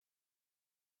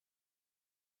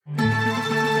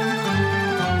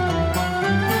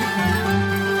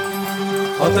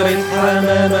خطرت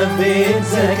حمامة ببيت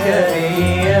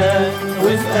زكريا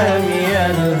وفي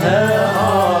أميالها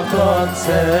أعطت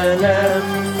سلام،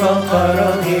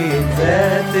 فخرجت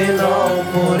ذات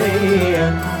العبورية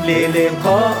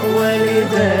للقاء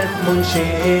والدة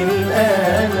منشئ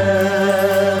الآلام.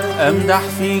 أمدح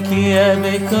فيك يا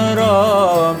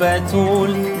بكرة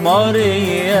بتول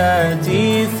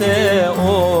مرياتي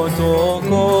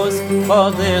ثيوتوكوس،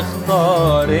 قد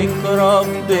اختارك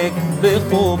ربك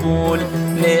بقبول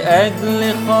لأجل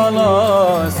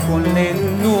خلاص كل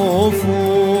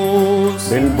النفوس.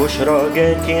 بالبشرى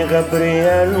جاك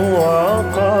غبريال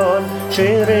وقال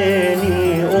شيريني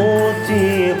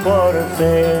أوتي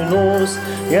بارثينوس،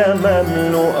 يا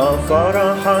مملوء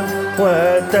فرحا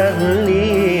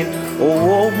وتهليل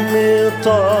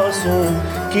ومطاس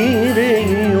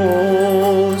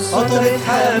كيريوس. خطرت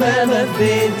حمامة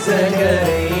ببيت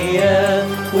زكريا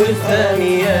وفي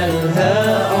أميالها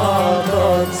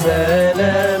أعطت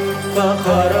سلام،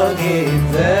 فخرجت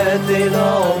ذات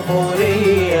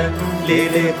العبورية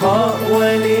للقاء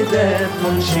والدة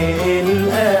منشئ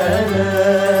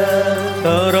الآلام.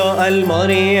 تراءى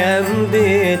المريم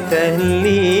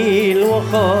بالتهليل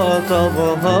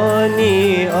وخاطبها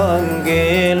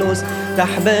أنجيلوس،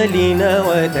 تحبلين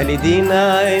وتلدين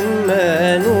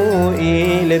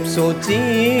عمانوئيل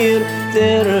بسوتير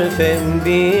ترفم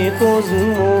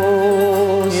بكوزموس.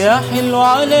 يحل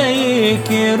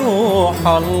عليك روح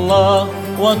الله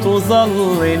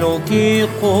وتظللك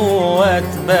قوة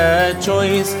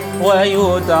باتشويس،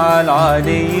 ويدعى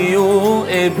العلي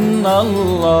ابن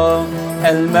الله،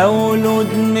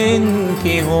 المولود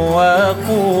منك هو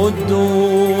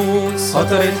قدوس.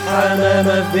 خطرت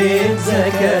حمامة ببيت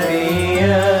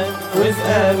زكريا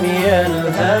وفي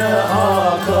أميالها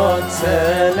أعطت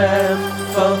سلام،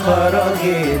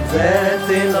 فخرجت ذات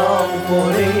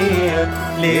العبورية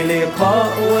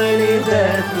للقاء والدة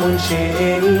منشئ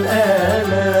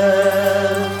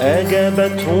الآلام.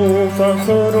 أجابته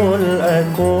فخر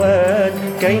الأكوان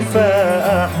كيف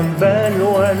أحبل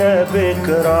وأنا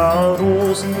بكر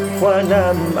عروس،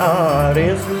 ولم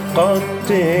أعرف قط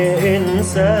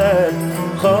إنسان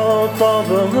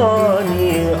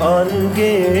خاطبهاني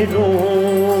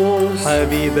أنجيلوس.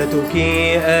 حبيبتك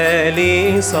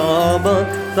إليصابت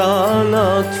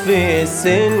طعنت في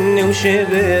السن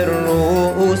وشبه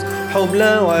الرؤوس،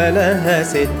 حبلى ولها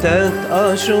 6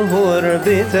 أشهر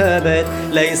بثبات،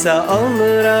 ليس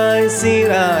أمر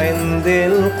عسير عند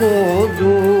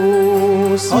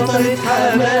القدوس. خطرت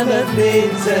حمامة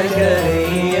ببيت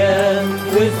زكريا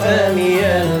وفي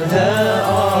أميالها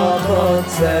أعطت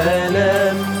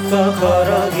سلام،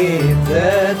 فخرجت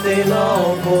ذات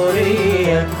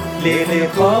العبورية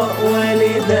للقاء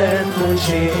والدة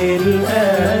منشئ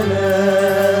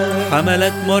الآلام.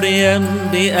 حملت مريم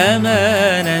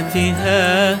بأمانتها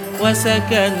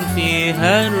وسكن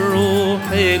فيها الروح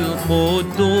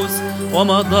القدوس،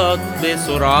 ومضت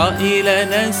بسرعة إلى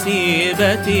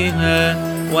نسيبتها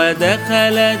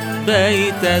ودخلت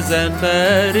بيت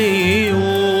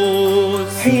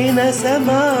زكريوس. حين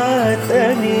سمعت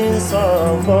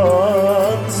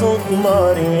إليصابات صوت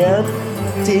مريم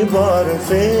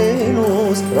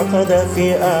بارثينوس، رقد في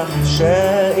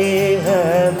أحشائها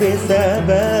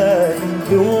بثبات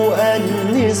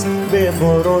يؤنس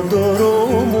ببرد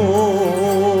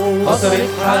رموز. خطرت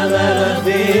حمامة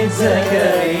ببيت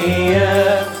زكريا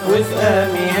وفي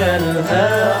أميالها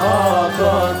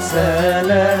أعطت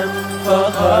سلام،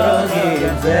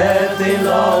 فخرجت ذات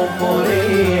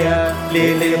العبورية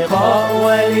للقاء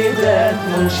والدة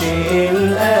منشئ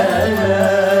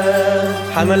الآلام.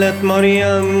 حملت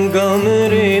مريم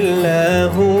جمر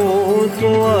اللاهوت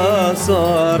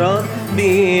وصارت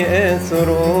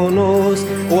بإثرونوس،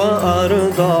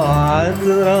 وأرضعت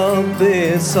رب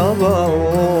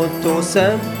الصباوت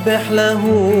تسبح له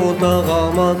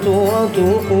طغمة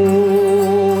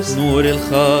وطقوس. نور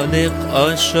الخالق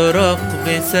أشرق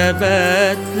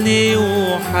بثبات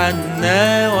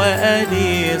ليوحنا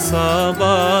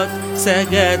وإليصابات،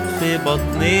 سجد في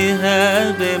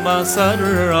بطنها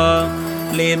بمسرة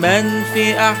لمن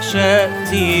في أحشاء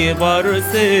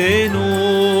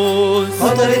بارثينوس.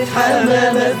 خطرت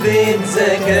حمامة ببيت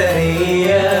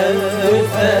زكريا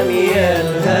وفي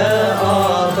أميالها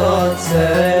أعطت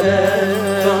سلام،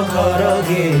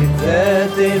 فخرجت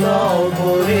ذات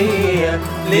العبورية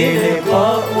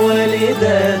للقاء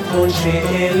والدة منشئ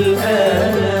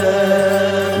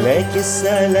الآلام. لك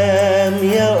السلام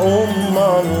يا أم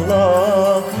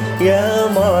الله، يا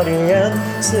مريم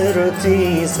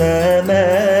صرتي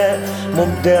سماء،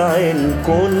 مبدع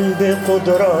الكون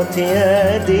بقدرة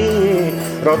يدي،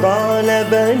 رضع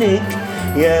لبنك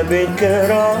يا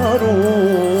بكر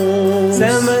عروس.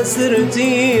 سما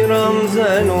سرتي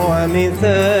رمزا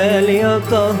ومثال يا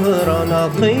طهرة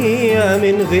نقية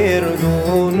من غير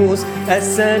دنوس.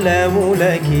 السلام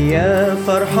لك يا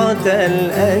فرحة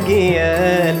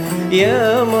الأجيال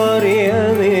يا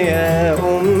مريم يا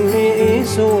أم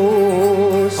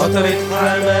إيسوس. خطرت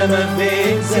حمامة في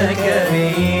بيت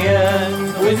زكريا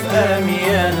وفي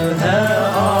أميالها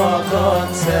أعطت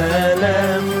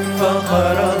سلام،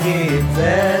 فخرجت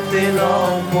ذات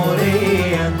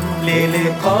العمرية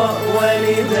للقاء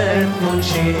والدة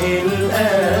منشئ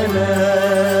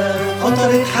الآلام.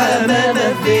 خطرت حمامة في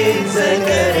بيت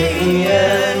زكريا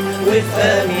وفي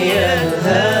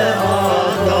أميالها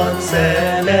أعطت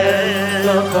سلام،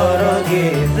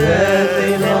 فخرجت ذات